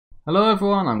Hello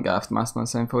everyone, I'm Gareth the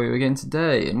Mastermind for you again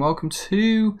today, and welcome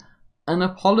to an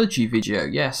apology video.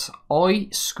 Yes, I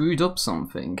screwed up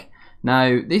something.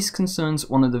 Now, this concerns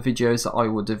one of the videos that I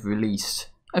would have released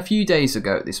a few days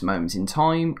ago at this moment in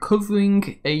time,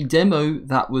 covering a demo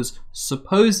that was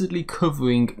supposedly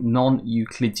covering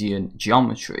non-Euclidean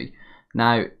geometry.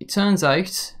 Now, it turns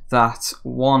out that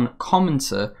one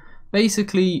commenter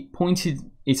basically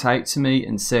pointed it out to me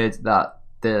and said that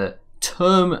the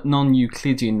term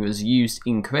non-Euclidean was used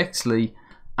incorrectly,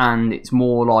 and it's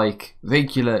more like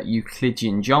regular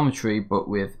Euclidean geometry but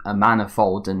with a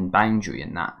manifold and boundary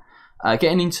and that.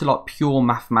 Getting into like pure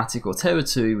mathematical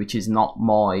territory, which is not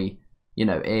my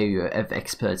area of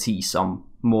expertise. I'm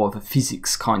more of a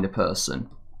physics kind of person.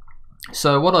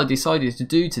 So what I decided to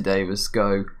do today was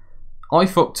go, I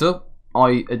fucked up,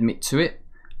 I admit to it.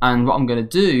 And what I'm going to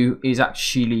do is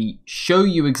actually show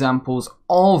you examples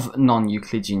of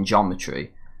non-Euclidean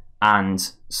geometry.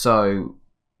 And so,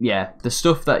 yeah, the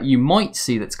stuff that you might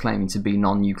see that's claiming to be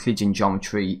non-Euclidean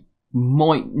geometry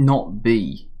might not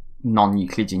be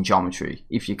non-Euclidean geometry,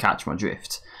 if you catch my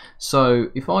drift. So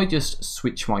if I just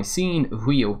switch my scene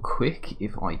real quick,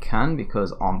 if I can,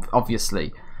 because I'm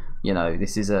obviously,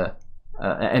 this is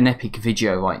an epic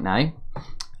video right now.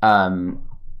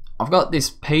 I've got this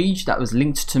page that was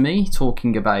linked to me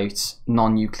talking about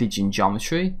non-Euclidean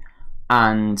geometry,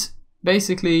 and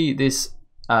basically this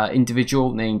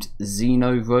individual named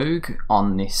Xeno Rogue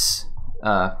on this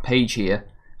page here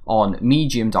on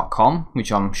medium.com,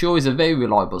 which I'm sure is a very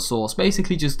reliable source,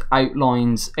 basically just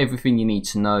outlines everything you need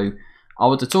to know. I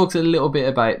would have talked a little bit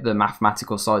about the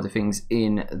mathematical side of things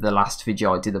in the last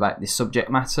video I did about this subject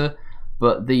matter,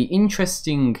 but the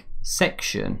interesting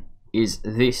section is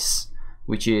this,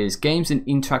 which is games and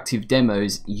interactive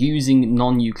demos using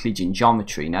non-Euclidean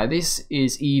geometry. Now this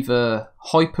is either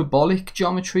hyperbolic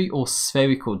geometry or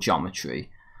spherical geometry.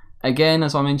 Again,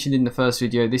 as I mentioned in the first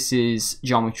video, this is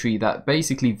geometry that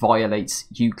basically violates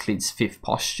Euclid's fifth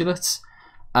postulate.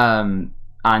 And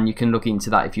you can look into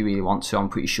that if you really want to. I'm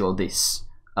pretty sure this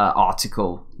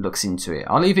article looks into it.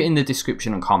 I'll leave it in the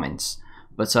description and comments.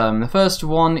 But the first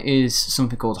one is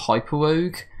something called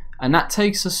Hyperrogue. And that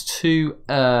takes us to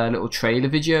a little trailer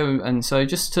video, and so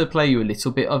just to play you a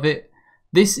little bit of it,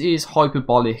 this is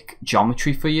hyperbolic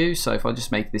geometry for you. So if I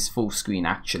just make this full screen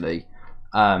actually,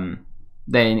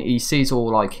 then you see it's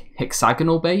all like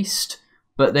hexagonal based,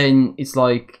 but then it's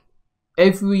like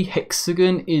every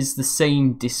hexagon is the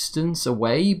same distance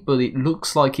away, but it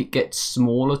looks like it gets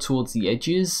smaller towards the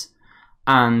edges.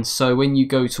 And so when you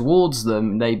go towards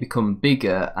them, they become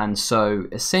bigger, and so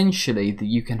essentially that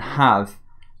you can have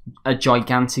a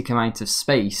gigantic amount of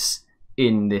space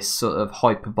in this sort of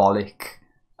hyperbolic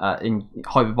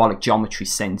geometry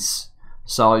sense.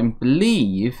 So I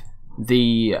believe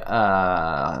the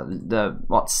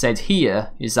what's said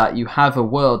here is that you have a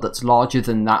world that's larger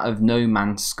than that of No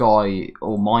Man's Sky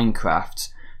or Minecraft,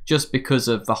 just because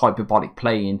of the hyperbolic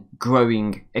plane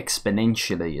growing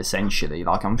exponentially, essentially.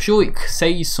 Like, I'm sure it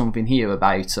says something here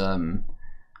about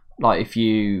like if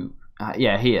you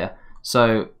here.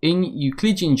 So in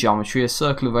Euclidean geometry, a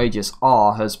circular radius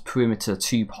r has perimeter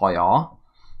 2 pi r,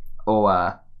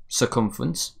 or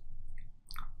circumference.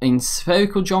 In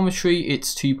spherical geometry,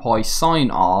 it's 2 pi sine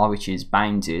r, which is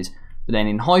bounded. But then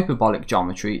in hyperbolic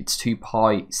geometry, it's 2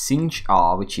 pi sinh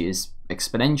r, which is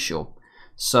exponential.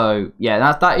 So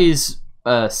yeah, that is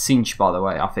sinh, by the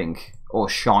way, I think, or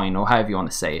shine, or however you want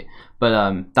to say it.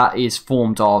 But that is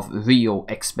formed of real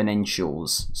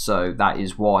exponentials, so that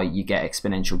is why you get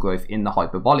exponential growth in the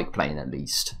hyperbolic plane, at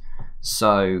least.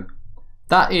 So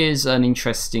that is an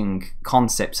interesting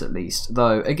concept, at least.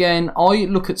 Though again, I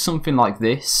look at something like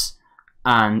this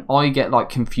and I get like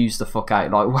confused the fuck out.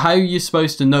 Like, how are you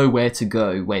supposed to know where to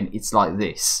go when it's like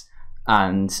this?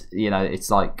 And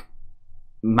it's like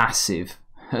massive.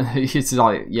 It's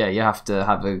like, yeah, you have to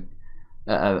have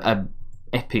a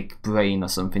epic brain or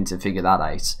something to figure that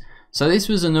out. So this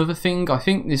was another thing. I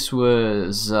think this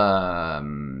was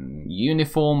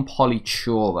uniform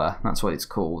polychora, that's what it's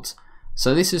called.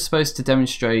 So this is supposed to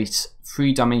demonstrate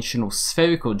three-dimensional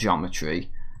spherical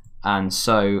geometry, and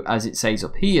so as it says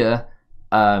up here,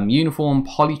 uniform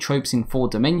polytropes in 4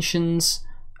 dimensions.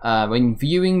 When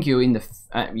viewing, you're in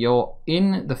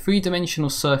the three-dimensional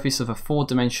surface of a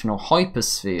 4-dimensional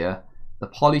hypersphere. The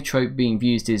polytrope being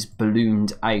used is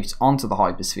ballooned out onto the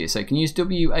hypersphere. So you can use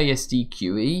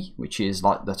WASDQE, which is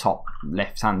like the top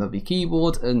left hand of your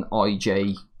keyboard, and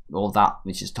IJ, or that,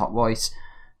 which is top right.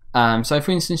 So for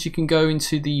instance, you can go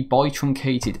into the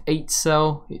bitruncated 8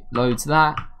 cell, it loads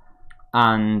that,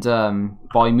 and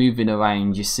by moving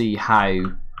around you see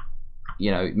how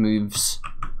it moves.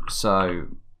 So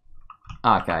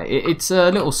Okay, it's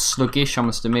a little sluggish, I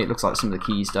must admit. It looks like some of the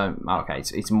keys don't... Okay,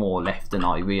 it's more left than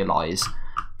I realise.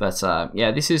 But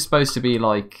yeah, this is supposed to be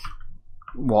like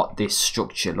what this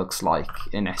structure looks like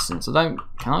in essence. Can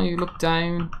I look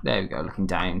down? There we go, looking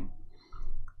down.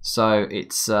 So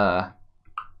it's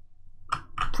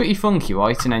pretty funky,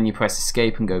 right? And then you press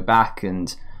escape and go back,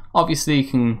 and obviously you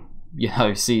can, you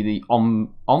know, see the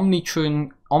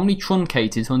omnitruncated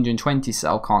 120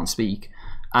 cell, can't speak.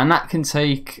 And that can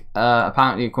take,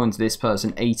 apparently according to this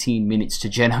person, 18 minutes to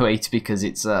generate because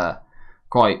it's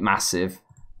quite massive.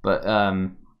 But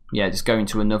yeah, just go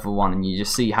into another one and you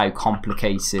just see how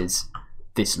complicated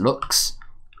this looks.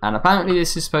 And apparently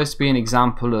this is supposed to be an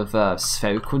example of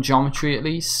spherical geometry at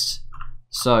least.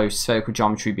 So spherical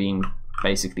geometry being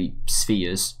basically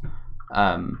spheres.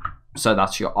 So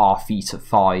that's your r, theta,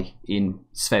 phi in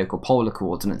spherical polar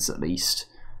coordinates at least.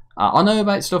 I know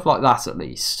about stuff like that at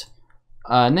least.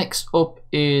 Next up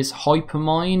is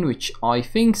Hypermine, which I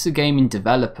think is a game in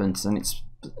development, and it's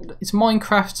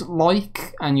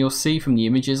Minecraft-like, and you'll see from the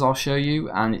images I'll show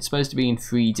you, and it's supposed to be in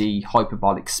 3D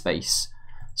hyperbolic space.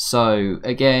 So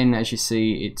again, as you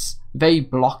see, it's very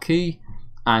blocky,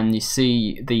 and you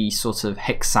see the sort of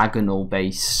hexagonal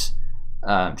base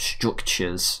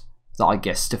structures that I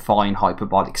guess define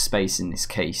hyperbolic space in this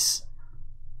case.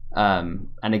 And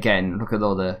again, look at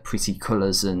all the pretty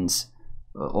colours and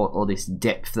all this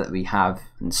depth that we have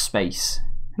in space.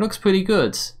 It looks pretty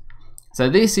good. So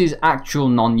this is actual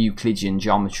non-Euclidean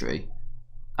geometry.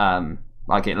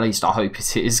 Like, at least I hope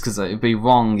it is, because it would be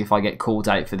wrong if I get called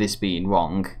out for this being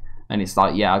wrong. And it's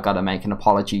like, yeah, I gotta make an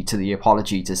apology to the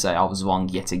apology to say I was wrong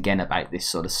yet again about this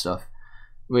sort of stuff.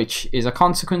 Which is a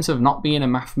consequence of not being a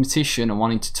mathematician and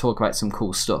wanting to talk about some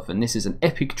cool stuff. And this is an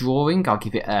epic drawing. I'll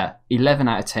give it a 11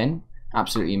 out of 10.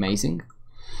 Absolutely amazing.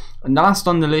 And the last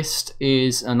on the list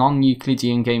is a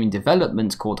non-Euclidean game in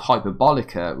development called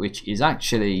Hyperbolica, which is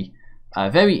actually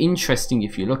very interesting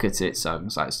if you look at it. So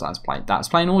that's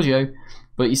plain audio,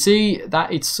 but you see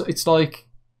that it's like,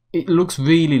 it looks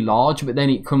really large, but then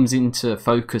it comes into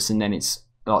focus and then it's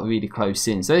like really close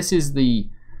in. So this is the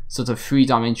sort of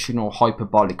three-dimensional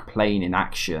hyperbolic plane in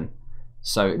action.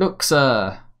 So it looks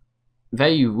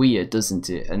very weird, doesn't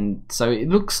it? And so it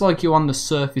looks like you're on the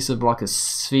surface of like a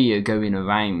sphere going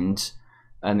around,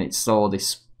 and it's all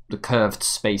the curved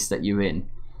space that you're in.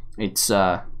 It's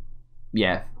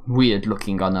yeah, weird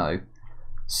looking, I know.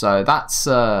 So that's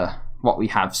what we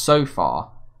have so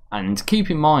far. And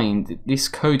keep in mind, this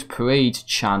Code Parade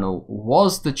channel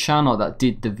was the channel that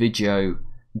did the video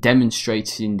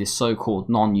demonstrating the so-called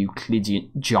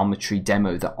non-Euclidean geometry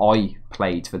demo that I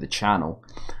played for the channel.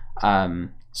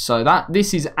 So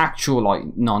this is actual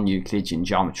like non-Euclidean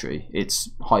geometry.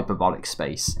 It's hyperbolic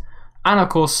space, and of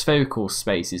course spherical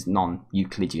space is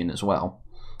non-Euclidean as well.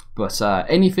 But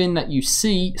anything that you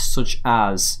see, such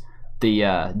as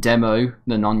the demo,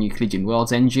 the non-Euclidean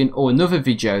worlds engine, or another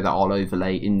video that I'll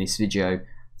overlay in this video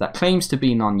that claims to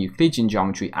be non-Euclidean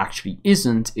geometry, actually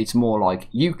isn't. It's more like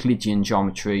Euclidean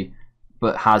geometry,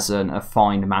 but has an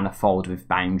affine manifold with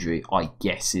boundary, I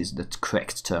guess is the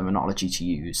correct terminology to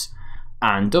use.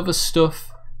 And other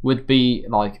stuff would be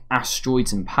like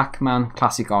Asteroids and Pac-Man,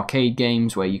 classic arcade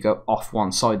games where you go off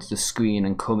one side of the screen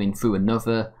and come in through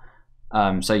another.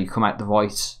 So you come out the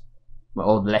right,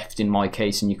 or left in my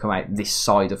case, and you come out this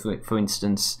side of it, for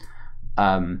instance.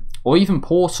 Or even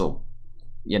Portal,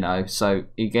 you know. So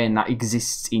again, that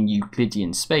exists in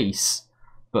Euclidean space,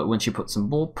 but once you put some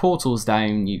more portals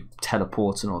down, you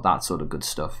teleport and all that sort of good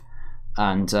stuff.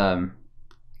 And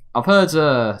I've heard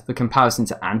the comparison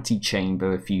to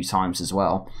Antichamber a few times as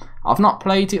well. I've not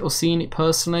played it or seen it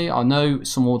personally. I know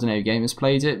some ordinary gamers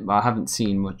played it, but I haven't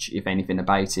seen much, if anything,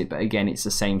 about it. But again, it's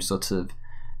the same sort of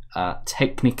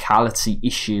technicality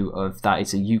issue of that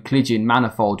it's a Euclidean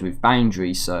manifold with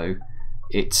boundaries, so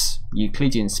it's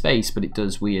Euclidean space, but it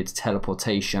does weird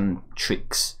teleportation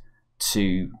tricks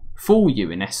to fool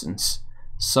you in essence.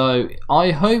 So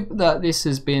I hope that this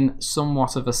has been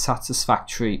somewhat of a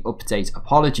satisfactory update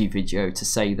apology video to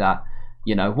say that,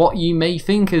 you know, what you may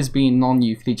think has been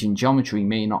non-Euclidean geometry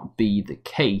may not be the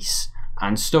case,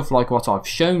 and stuff like what I've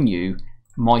shown you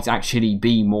might actually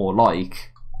be more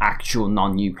like actual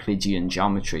non-Euclidean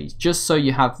geometry, just so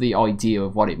you have the idea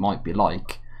of what it might be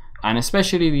like. And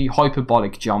especially the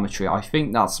hyperbolic geometry, I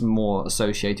think that's more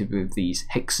associated with these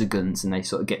hexagons, and they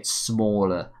sort of get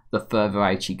smaller the further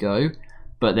out you go.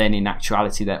 But then in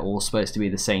actuality they're all supposed to be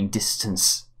the same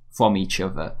distance from each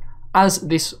other, as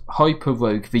this Hyper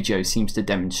Rogue video seems to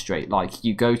demonstrate. Like,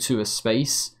 you go to a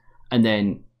space and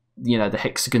then, you know, the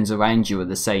hexagons around you are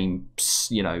the same,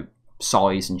 you know,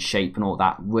 size and shape and all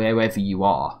that wherever you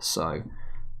are. So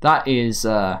that is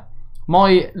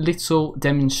my little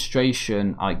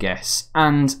demonstration, I guess,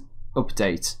 and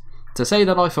update to say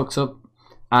that I fucked up,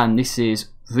 and this is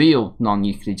real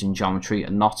non-Euclidean geometry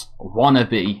and not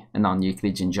wannabe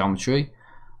non-Euclidean geometry.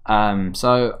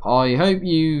 So I hope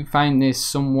you found this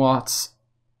somewhat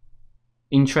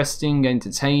interesting,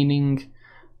 entertaining,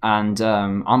 and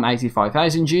I'm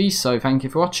 85,000G, so thank you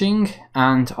for watching,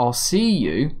 and I'll see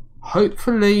you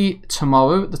hopefully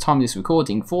tomorrow at the time of this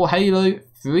recording for Halo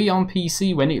 3 on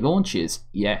PC when it launches.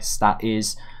 Yes, that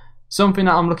is something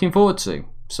that I'm looking forward to.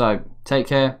 So take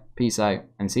care, peace out,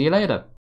 and see you later.